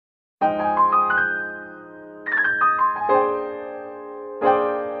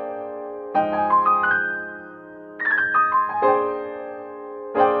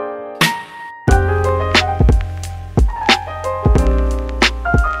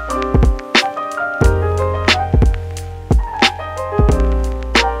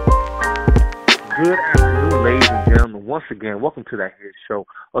once again, welcome to that hit show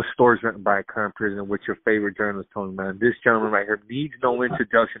of stories written by a current prisoner with your favorite journalist, Tony, man. This gentleman right here needs no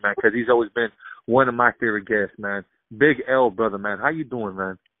introduction, man, because he's always been one of my favorite guests, man. Big L, brother, man. How you doing,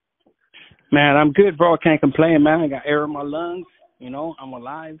 man? Man, I'm good, bro. I can't complain, man. I got air in my lungs. I'm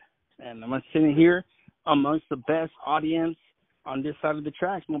alive, and I'm sitting here amongst the best audience on this side of the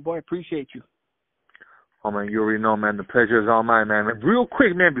tracks, my boy. Appreciate you. Oh, man, you already know, man. The pleasure is all mine, man. Real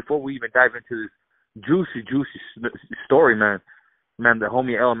quick, man, before we even dive into this juicy story, man. Man, the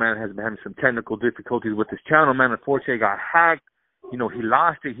homie L, man, has been having some technical difficulties with his channel, man. Unfortunately, it got hacked. He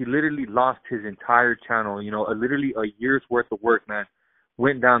lost it. He literally lost his entire channel. Literally a year's worth of work, man,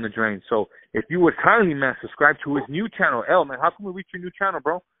 went down the drain. So if you would kindly, man, subscribe to his new channel, L, man. How can we reach your new channel,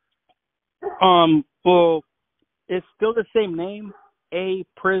 bro? Well, it's still the same name, A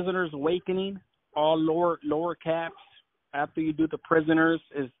Prisoner's Awakening, all lower caps. After you do the prisoners,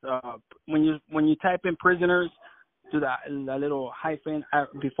 is when you type in prisoners, do the little hyphen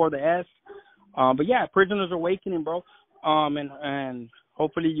before the S. But yeah, Prisoners Awakening, bro. And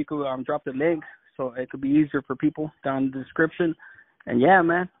hopefully you could drop the link so it could be easier for people down in the description. And yeah,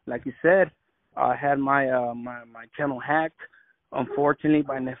 man, like you said, I had my channel hacked, unfortunately,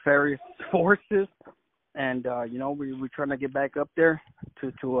 by nefarious forces. And we're trying to get back up there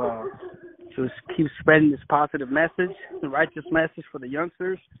to keep spreading this positive message, the righteous message for the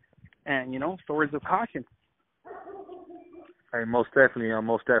youngsters, and stories of caution. Hey, most definitely,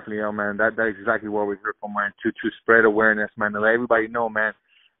 man. That's exactly what we're here for, man. To spread awareness, man. To let everybody know, man,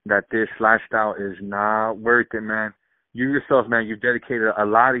 that this lifestyle is not worth it, man. You yourself, man, you've dedicated a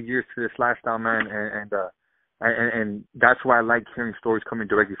lot of years to this lifestyle, man, and that's why I like hearing stories coming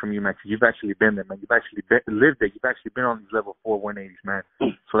directly from you, man, because you've actually been there, man. You've actually lived there. You've actually been on these level 4 180s, man.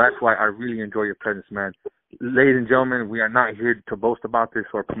 So that's why I really enjoy your presence, man. Ladies and gentlemen, we are not here to boast about this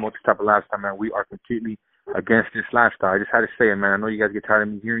or promote this type of lifestyle, man. We are completely against this lifestyle. I just had to say it, man. I know you guys get tired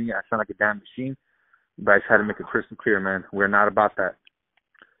of me hearing it. I sound like a damn machine, but I just had to make it crystal clear, man. We're not about that.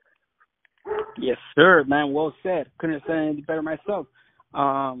 Yes, sir, man. Well said. Couldn't have said any better myself.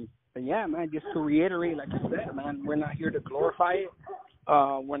 But yeah, man, just to reiterate, like you said, man, we're not here to glorify it.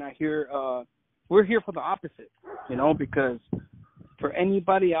 We're not here. We're here for the opposite, because for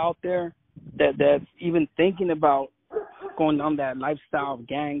anybody out there that's even thinking about going on that lifestyle of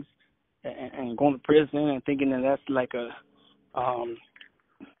gangs and going to prison and thinking that that's like a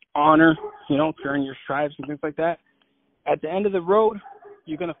honor, to earn your stripes and things like that. At the end of the road,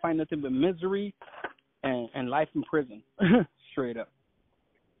 you're gonna find nothing but misery and life in prison, straight up.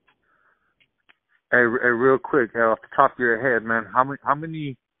 Hey, real quick, off the top of your head, man, how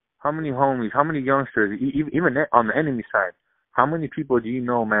many homies, how many youngsters, even on the enemy side, how many people do you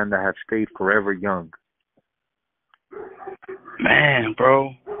know, man, that have stayed forever young? Man,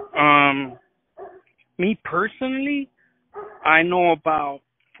 bro, me personally, I know about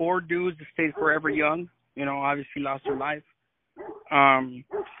 4 dudes that stayed forever young. Obviously lost their life. And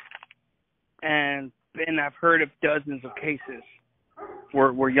then I've heard of dozens of cases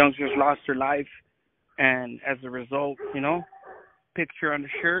where youngsters lost their life, and as a result, picture on the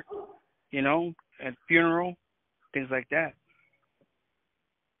shirt, at funeral, things like that.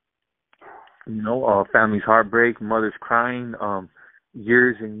 Family's heartbreak, mother's crying,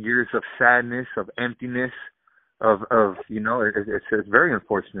 years and years of sadness, of emptiness, it's very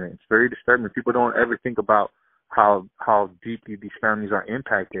unfortunate. It's very disturbing. People don't ever think about how deeply these families are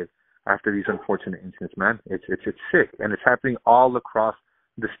impacted after these unfortunate incidents, man. It's sick, and it's happening all across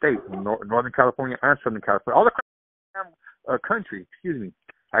the state, Northern California and Southern California, all across the country. Excuse me,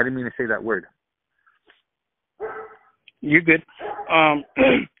 I didn't mean to say that word. You're good.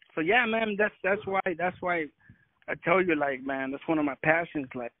 So yeah, man, that's why I tell you, like, man, that's one of my passions.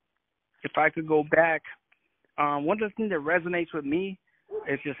 Like, if I could go back, one of the things that resonates with me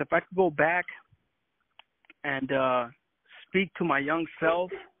is just if I could go back and speak to my young self,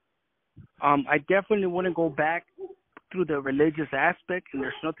 I definitely wouldn't go back through the religious aspect, and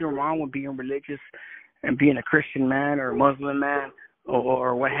there's nothing wrong with being religious and being a Christian man or a Muslim man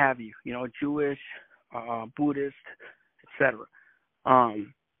or what have you, Jewish, Buddhist, etc.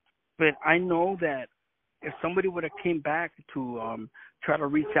 But I know that if somebody would have came back to try to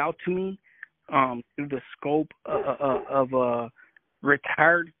reach out to me through the scope of a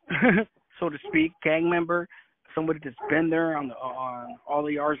retired, so to speak, gang member, somebody that's been there on all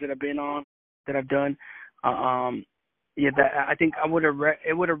the yards that I've done, I think it would have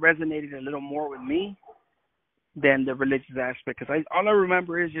resonated a little more with me than the religious aspect. Because all I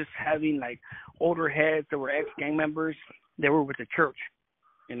remember is just having like older heads that were ex-gang members. They were with the church,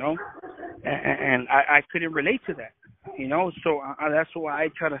 and I couldn't relate to that, So that's why I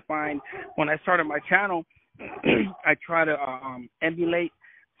try to find, when I started my channel, I try to emulate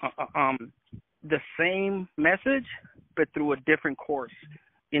the same message, but through a different course.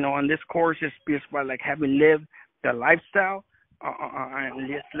 And this course is just by like having lived the lifestyle and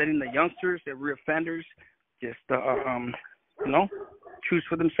just letting the youngsters, the reoffenders, just choose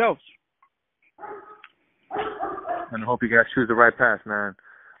for themselves. And I hope you guys choose the right path, man.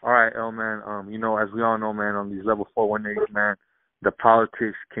 All right, man. As we all know, man, on these level 4 180s, man, the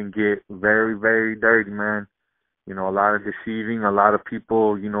politics can get very, very dirty, man. A lot of deceiving, a lot of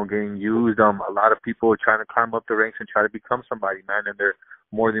people, getting used. A lot of people are trying to climb up the ranks and try to become somebody, man, and they're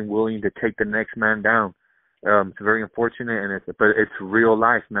more than willing to take the next man down. It's very unfortunate, but it's real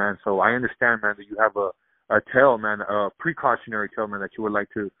life, man. So I understand, man, that you have a tale, man, a precautionary tale, man, that you would like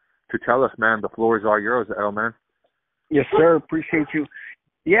to tell us, man. The floor is all yours, L, man. Yes, sir. Appreciate you.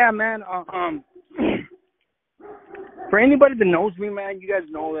 Yeah, man. For anybody that knows me, man, you guys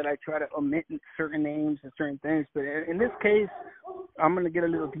know that I try to omit certain names and certain things. But in this case, I'm going to get a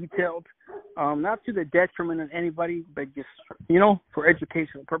little detailed, not to the detriment of anybody, but just, for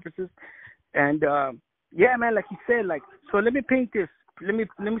educational purposes. And, yeah, man, like you said, so let me paint this. Let me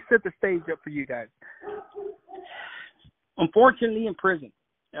set the stage up for you guys. Unfortunately, in prison,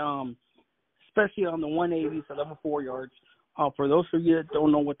 especially on the 180s, the level 4 yards, for those of you that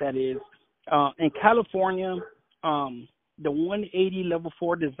don't know what that is, in California, the 180 level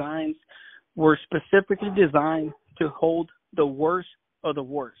 4 designs were specifically designed to hold the worst of the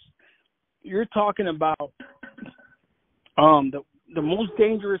worst. You're talking about the most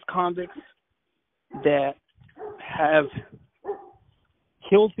dangerous convicts that have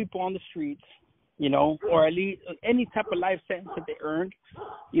killed people on the streets, or at least any type of life sentence that they earned,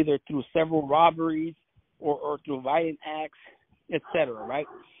 either through several robberies or through violent acts, etc., right?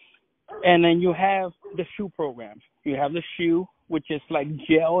 And then you have the SHU program. You have the SHU, which is like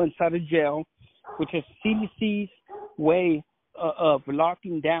jail inside a jail, which is CDC's way of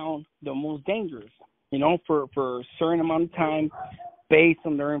locking down the most dangerous, for a certain amount of time based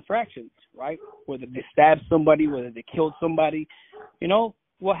on their infractions, right? Whether they stabbed somebody, whether they killed somebody,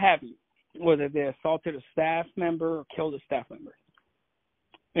 what have you. Whether they assaulted a staff member or killed a staff member.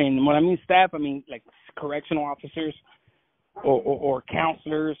 And when I mean staff, I mean like correctional officers or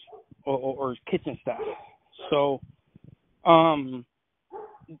counselors or kitchen staff. So on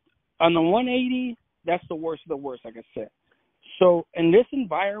the 180, that's the worst of the worst, like I said. So in this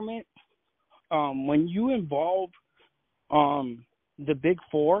environment, when you involve the big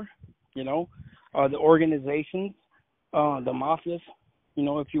four, the organizations, the mafias,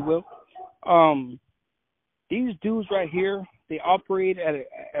 if you will, these dudes right here, they operate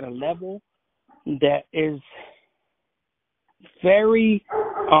at a level that is very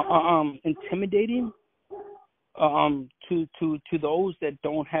intimidating to those that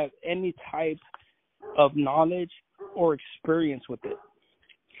don't have any type of knowledge or experience with it.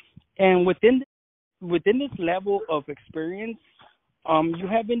 And within this level of experience, you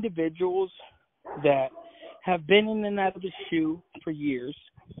have individuals that have been in and out of the SHU for years.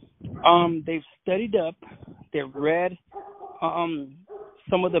 They've studied up. They've read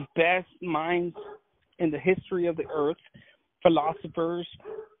some of the best minds in the history of the earth, philosophers,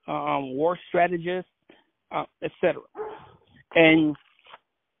 war strategists, etc. And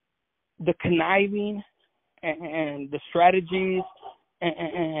the conniving and the strategies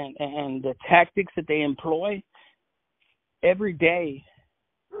and the tactics that they employ every day,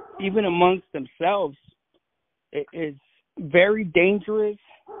 even amongst themselves, it is very dangerous,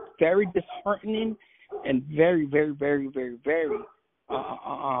 very disheartening, and very, very, very, very, very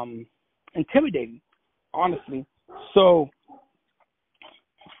intimidating, honestly. So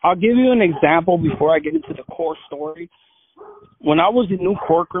I'll give you an example before I get into the core story. When I was in New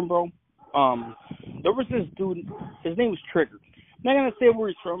Corcoran, bro, there was this dude, his name was Trigger. I'm not going to say where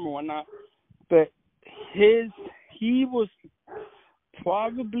he's from or whatnot, but he was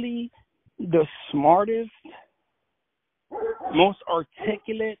probably the smartest, most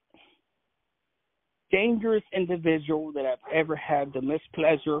articulate, dangerous individual that I've ever had the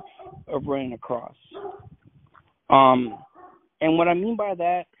mispleasure of running across. And what I mean by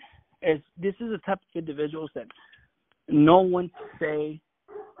that is this is the type of individuals that know when to say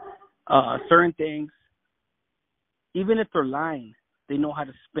certain things. Even if they're lying, they know how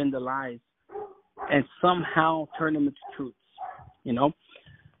to spin the lies and somehow turn them into truths,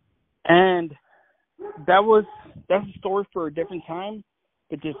 And that's a story for a different time.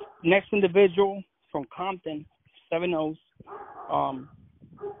 But this next individual from Compton, 7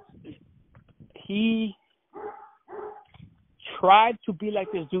 he tried to be like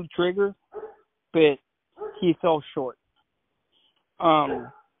this dude Trigger, but he fell short.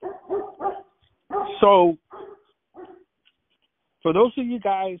 So For those of you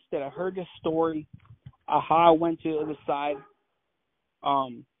guys that have heard this story, how I went to the other side,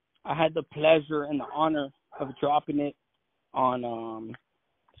 I had the pleasure and the honor of dropping it on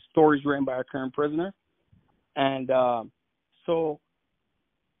stories written by our current prisoner. And so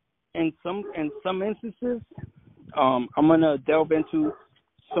in some instances, I'm gonna delve into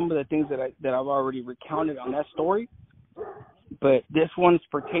some of the things that I've already recounted on that story, but this one's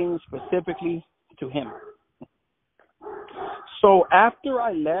pertaining specifically to him. So after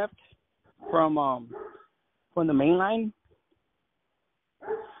I left from the main line,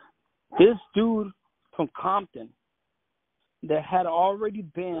 this dude from Compton that had already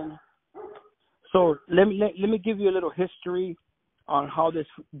been. So let me give you a little history on how this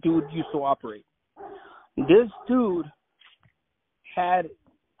dude used to operate. This dude had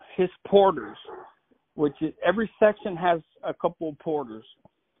his porters, which is, every section has a couple of porters,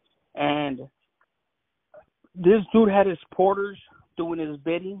 and this dude had his porters doing his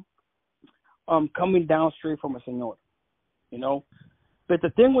bidding, coming down straight from a señor, you know. But the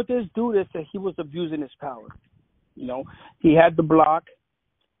thing with this dude is that he was abusing his power. You know, he had the block,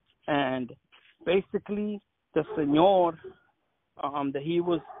 and basically the señor that he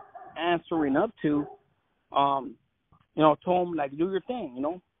was answering up to, you know, told him, like, do your thing, you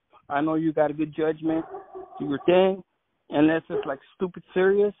know. I know you got a good judgment, do your thing, unless it's like stupid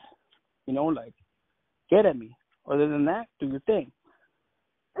serious, you know, like, get at me. Other than that, do your thing.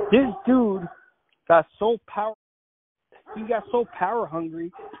 This dude got so power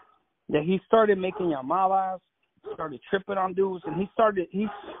hungry that he started making llamadas, started tripping on dudes, and he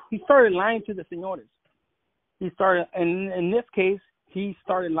started lying to the señores. And in this case, he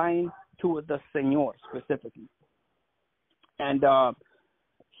started lying to the señor specifically. And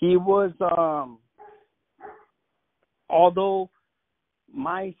he was, although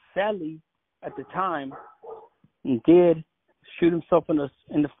my celly at the time did shoot himself in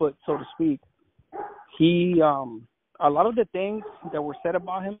the foot, so to speak, he a lot of the things that were said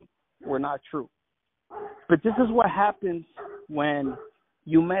about him were not true. But this is what happens when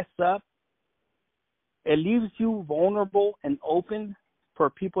you mess up. It leaves you vulnerable and open for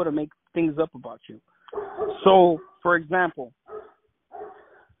people to make things up about you. So, for example,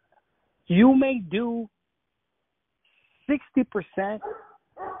 you may do 60%,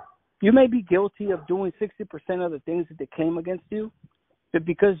 you may be guilty of doing 60% of the things that they claim against you, but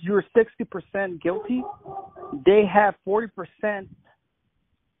because you're 60% guilty, they have 40%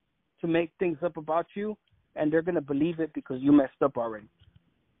 to make things up about you, and they're going to believe it because you messed up already.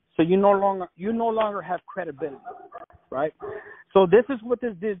 So you no longer have credibility, right? So this is what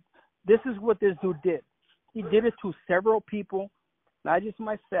this dude did. He did it to several people, not just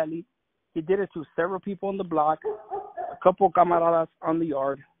my celly. He did it to several people on the block, a couple of camaradas on the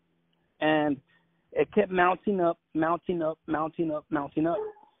yard, and it kept mounting up. And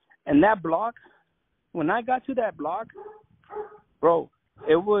that block, when I got to that block, bro,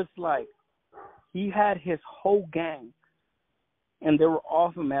 it was like he had his whole gang, and they were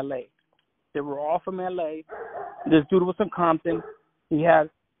all from L.A. This dude was from Compton. He had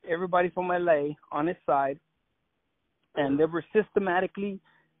everybody from L.A. on his side, and they were systematically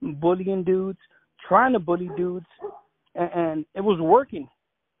bullying dudes, trying to bully dudes, and it was working,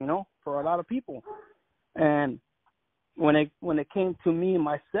 you know, for a lot of people. And when it came to me and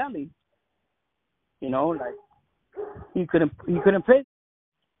my celly, you know, like he couldn't pay.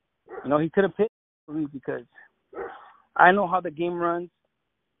 You know, he couldn't pay for me because I know how the game runs,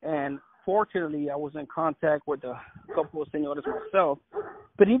 and fortunately I was in contact with a couple of señores myself.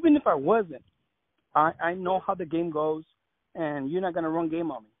 But even if I wasn't, I know how the game goes, and you're not gonna run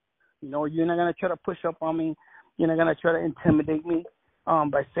game on me. You know, you're not gonna try to push up on me. You're not gonna try to intimidate me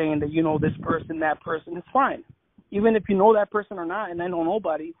by saying that you know this person, that person. It's fine. Even if you know that person or not, and I know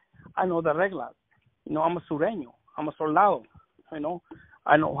nobody, I know the reglas. You know, I'm a sureño. I'm a soldado. You know,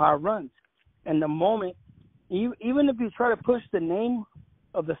 I know how it runs. And the moment, even if you try to push the name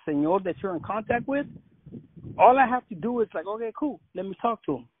of the señor that you're in contact with, all I have to do is like, okay, cool, let me talk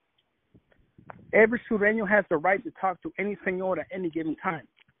to him. Every sureño has the right to talk to any señor at any given time.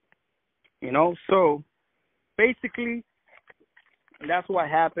 You know, so basically, that's what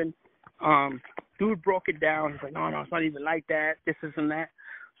happened. Dude broke it down. He's like, no, it's not even like that. This isn't that.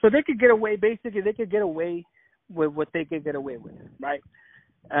 So they could get away. Basically, they could get away with what they could get away with, right?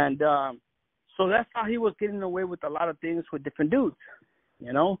 And so that's how he was getting away with a lot of things with different dudes,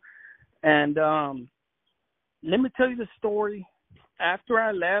 you know. And let me tell you the story. After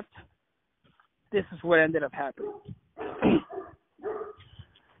I left, this is what ended up happening.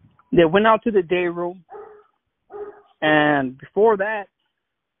 They went out to the day room, and before that,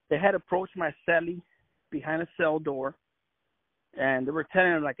 they had approached my celly behind a cell door, And they were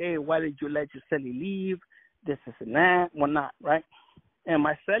telling him, like, hey, why did you let your celly leave? This and that, whatnot, right? And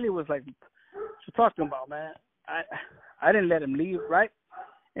my celly was like, what you talking about, man? I didn't let him leave, right?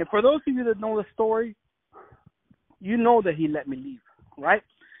 And for those of you that know the story, you know that he let me leave, right?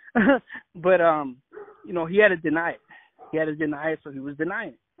 But, he had to deny it. He had to deny it, so he was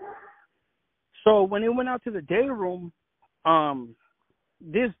denying it. So when he went out to the day room,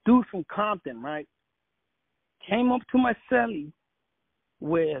 this dude from Compton, right, came up to my celly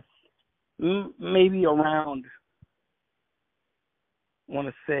with maybe around, I want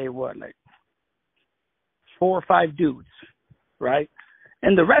to say, like 4 or 5 dudes, right?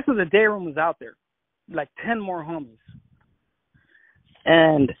 And the rest of the day room was out there, like 10 more homies.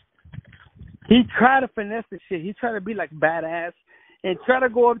 And he tried to finesse the shit. He tried to be like badass and try to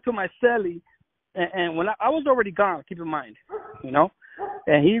go up to my celly. And when I was already gone, keep in mind,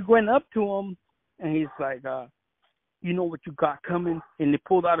 And he went up to him and he's like, you know what you got coming? And he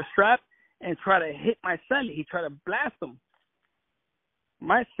pulled out a strap and tried to hit my celly. He tried to blast him.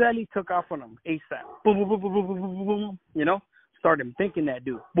 My celly took off on him ASAP. Boom, boom, boom, boom, boom, boom, boom, boom. Started thinking that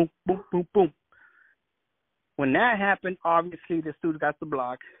dude. Boom, boom, boom, boom. When that happened, obviously this dude got the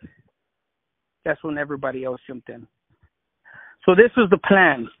block. That's when everybody else jumped in. So this was the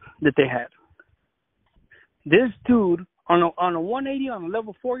plan that they had. This dude on a 180 on a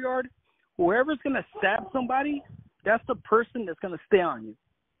level 4 yard, whoever's gonna stab somebody, that's the person that's gonna stay on you.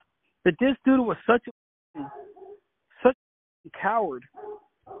 But this dude was such a coward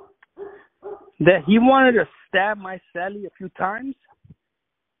that he wanted to stab my celly a few times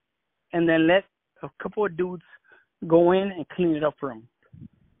and then let a couple of dudes go in and clean it up for him.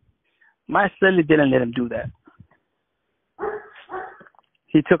 My celly didn't let him do that.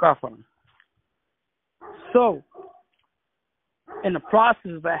 He took off on him. So, in the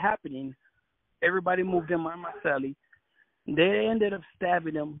process of that happening, everybody moved in my celly. They ended up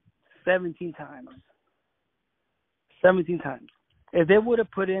stabbing him 17 times. 17 times. If they would have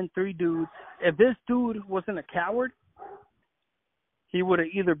put in 3 dudes, if this dude wasn't a coward, he would have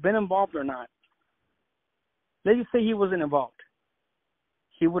either been involved or not. Let's just say he wasn't involved.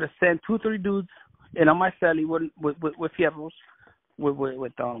 He would have sent 2, 3 dudes in on my celly with fierros,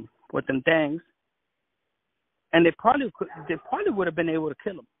 with them things, and they probably would have been able to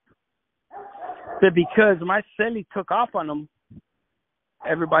kill him. But because my celly took off on him,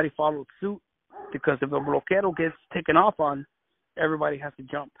 everybody followed suit. Because if a bloquero gets taken off on, everybody has to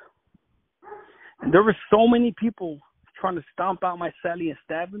jump. And there were so many people trying to stomp out my celly and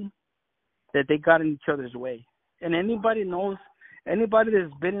stab him that they got in each other's way. And anybody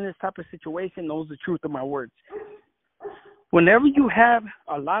that's been in this type of situation knows the truth of my words. Whenever you have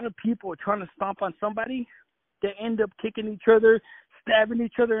a lot of people trying to stomp on somebody, they end up kicking each other, stabbing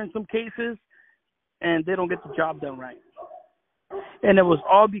each other in some cases, and they don't get the job done right. And it was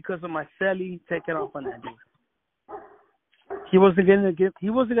all because of my celly taking off on that dude. He wasn't gonna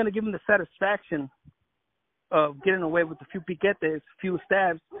give him the satisfaction of getting away with a few piquetes, a few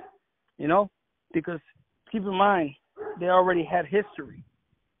stabs, because keep in mind, they already had history.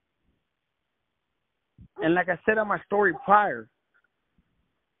 And like I said on my story prior,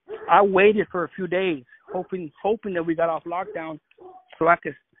 I waited for a few days, hoping that we got off lockdown, so I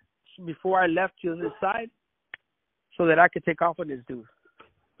could, before I left to this side, so that I could take off with this dude.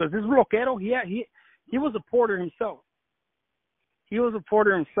 Because this bloquero, he was a porter himself.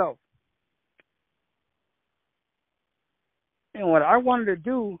 And what I wanted to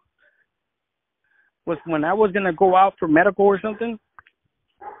do was, when I was gonna go out for medical or something,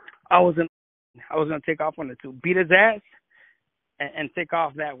 I was gonna take off on the two, beat his ass, and take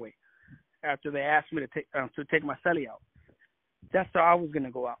off that way. After they asked me to take my celly out, that's how I was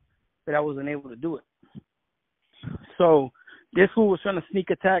gonna go out, but I wasn't able to do it. So this fool was trying to sneak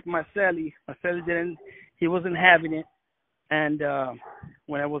attack my celly. My celly he wasn't having it. And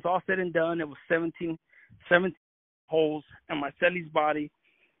when it was all said and done, it was 17 holes in my celly's body.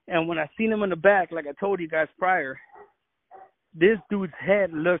 And when I seen him in the back, like I told you guys prior, this dude's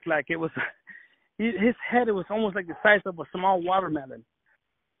head looked like it was, his head, it was almost like the size of a small watermelon,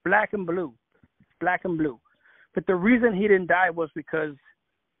 black and blue. But the reason he didn't die was because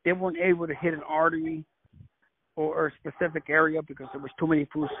they weren't able to hit an artery or a specific area because there was too many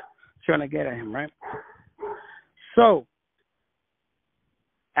fools trying to get at him, right? So,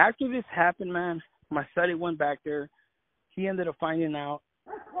 after this happened, man, my celly went back there. He ended up finding out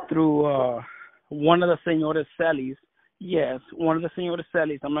through one of the señores cellies. Yes, one of the señores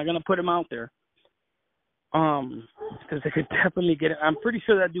cellies. I'm not going to put him out there. Because they could definitely get it. I'm pretty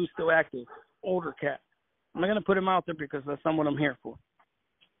sure that dude's still active. Older cat. I'm not going to put him out there because that's not what I'm here for.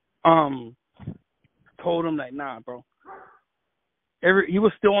 Told him, like, nah, bro. He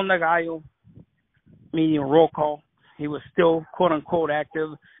was still on the gallo, meaning roll call. He was still quote unquote active,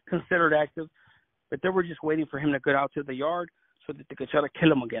 considered active, but they were just waiting for him to get out to the yard so that they could try to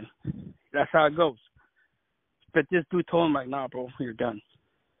kill him again. That's how it goes. But this dude told him, like, nah, bro, you're done.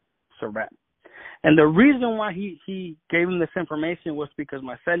 It's a wrap. And the reason why he gave him this information was because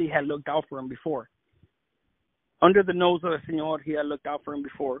Marcelli had looked out for him before. Under the nose of the senor, he had looked out for him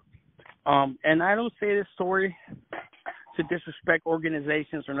before. And I don't say this story to disrespect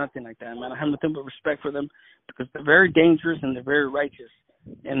organizations or nothing like that, man. I have nothing but respect for them because they're very dangerous and they're very righteous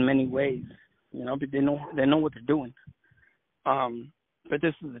in many ways. You know, but they know what they're doing. But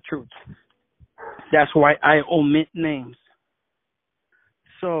this is the truth. That's why I omit names.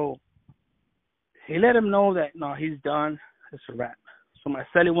 So he let him know that, no, he's done. It's a wrap. So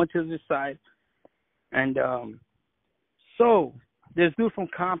Marcelli went to his side. And so this dude from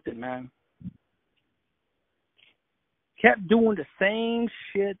Compton, man, kept doing the same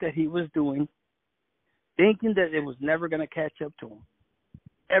shit that he was doing, thinking that it was never going to catch up to him.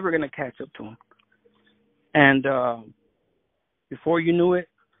 Ever going to catch up to him. And before you knew it,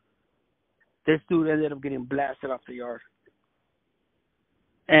 this dude ended up getting blasted off the yard.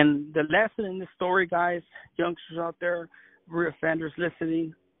 And the lesson in this story, guys, youngsters out there, reoffenders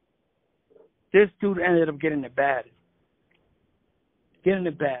listening, this dude ended up getting it bad. Getting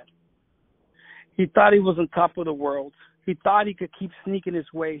it bad. He thought he was on top of the world. He thought he could keep snaking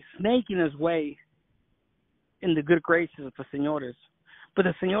his way in the good graces of the senores. But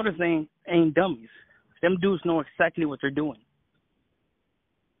the senores ain't dummies. Them dudes know exactly what they're doing.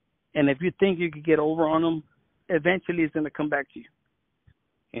 And if you think you could get over on them, eventually it's going to come back to you.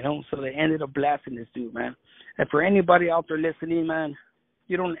 You know, so they ended up blasting this dude, man. And for anybody out there listening, man,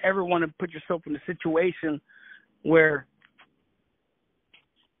 you don't ever want to put yourself in a situation where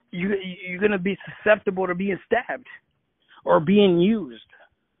you're going to be susceptible to being stabbed or being used,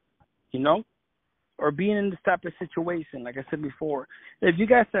 you know, or being in this type of situation, like I said before. If you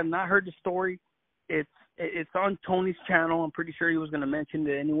guys have not heard the story, it's on Tony's channel. I'm pretty sure he was going to mention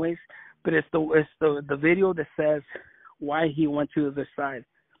it anyways, but it's the video that says why he went to the side.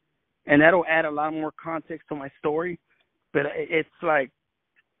 And that'll add a lot more context to my story, but it's like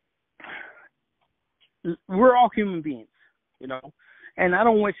we're all human beings, you know, and I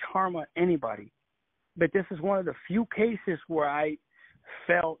don't wish harm on anybody, but this is one of the few cases where I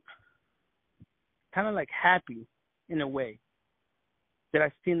felt kind of like happy in a way that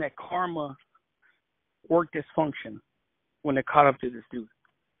I've seen that karma work this function when it caught up to this dude,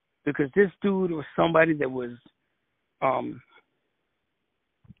 because this dude was somebody that was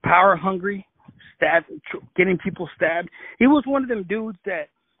power hungry, getting people stabbed. He was one of them dudes that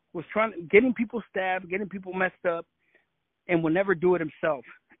was getting people stabbed, getting people messed up, and would never do it himself.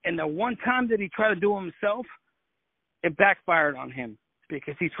 And the one time that he tried to do it himself, it backfired on him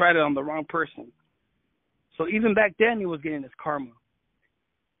because he tried it on the wrong person. So even back then, he was getting his karma.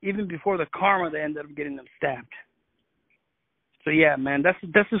 Even before the karma, they ended up getting them stabbed. So yeah, man, that's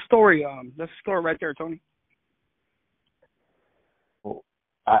the story. That's the story right there, Tony. Well,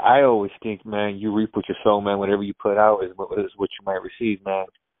 I always think, man, you reap what you sow, man. Whatever you put out is what you might receive, man.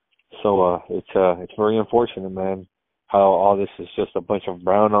 So it's very unfortunate, man, how all this is just a bunch of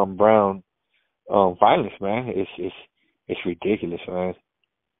brown on brown violence, man. It's ridiculous, man.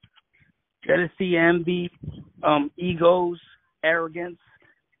 Jealousy, envy, egos, arrogance.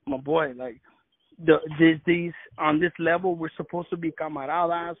 My boy, like these on this level, we're supposed to be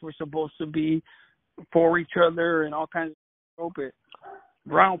camaradas. We're supposed to be for each other and all kinds of stuff.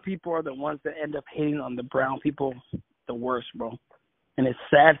 But brown people are the ones that end up hating on the brown people the worst, bro. And it's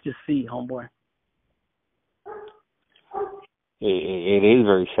sad to see, homeboy. It is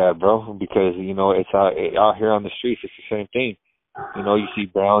very sad, bro, because, you know, it's out here on the streets. It's the same thing. You know, you see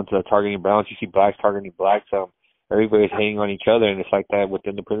browns targeting browns. You see blacks targeting blacks. Everybody's hating on each other, and it's like that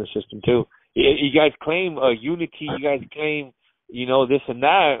within the prison system, too. You guys claim unity. You guys claim, you know, this and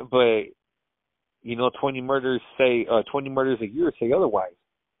that, but, you know, 20 murders a year say otherwise.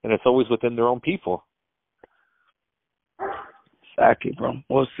 And it's always within their own people. Exactly, bro.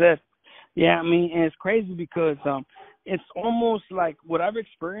 Well said. Yeah, I mean, and it's crazy because it's almost like what I've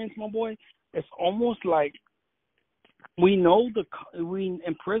experienced, my boy. It's almost like we know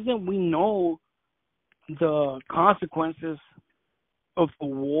in prison we know the consequences of a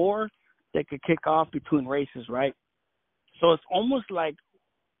war that could kick off between races, right? So it's almost like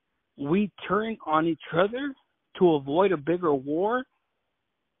we turn on each other to avoid a bigger war,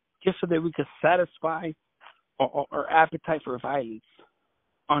 just so that we could satisfy our appetite for violence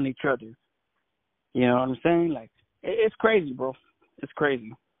on each other. You know what I'm saying? Like, it's crazy, bro. It's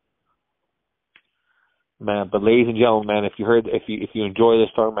crazy. man. But ladies and gentlemen, man, if you enjoy this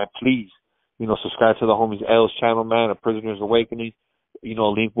story, man, please, subscribe to the homies L's channel, man, A Prisoner's Awakening. A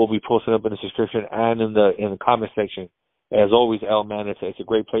link will be posted up in the description and in the comment section. As always, L, man, it's a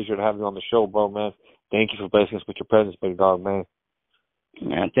great pleasure to have you on the show, bro, man. Thank you for blessing us with your presence, big dog, man.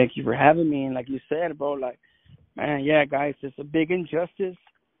 Man, thank you for having me. And like you said, bro, like, man, yeah, guys, it's a big injustice.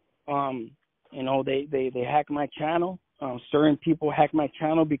 They hack my channel. Certain people hack my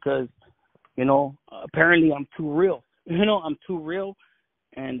channel because, apparently I'm too real. I'm too real.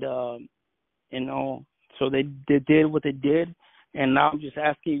 And, so they did what they did. And now I'm just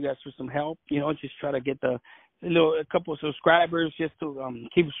asking you guys for some help, just try to get a couple of subscribers just to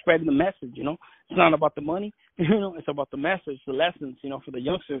keep spreading the message, It's not about the money, it's about the message, the lessons, for the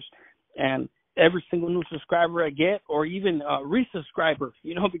youngsters. And every single new subscriber I get, or even resubscriber,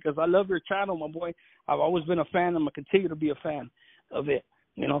 because I love your channel, my boy. I've always been a fan. I'm going to continue to be a fan of it,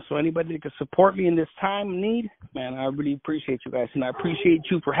 So anybody that can support me in this time of need, man, I really appreciate you guys. And I appreciate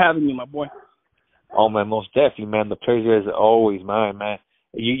you for having me, my boy. Oh, man, most definitely, man. The pleasure is always mine, man.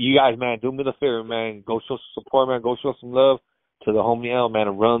 You guys, man, do me the favor, man. Go show some support, man. Go show some love to the homie L, man,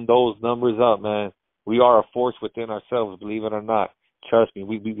 and run those numbers up, man. We are a force within ourselves, believe it or not. Trust me,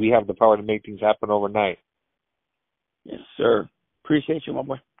 we have the power to make things happen overnight. Yes, sir. Appreciate you, my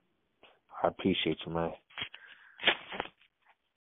boy. I appreciate you, man.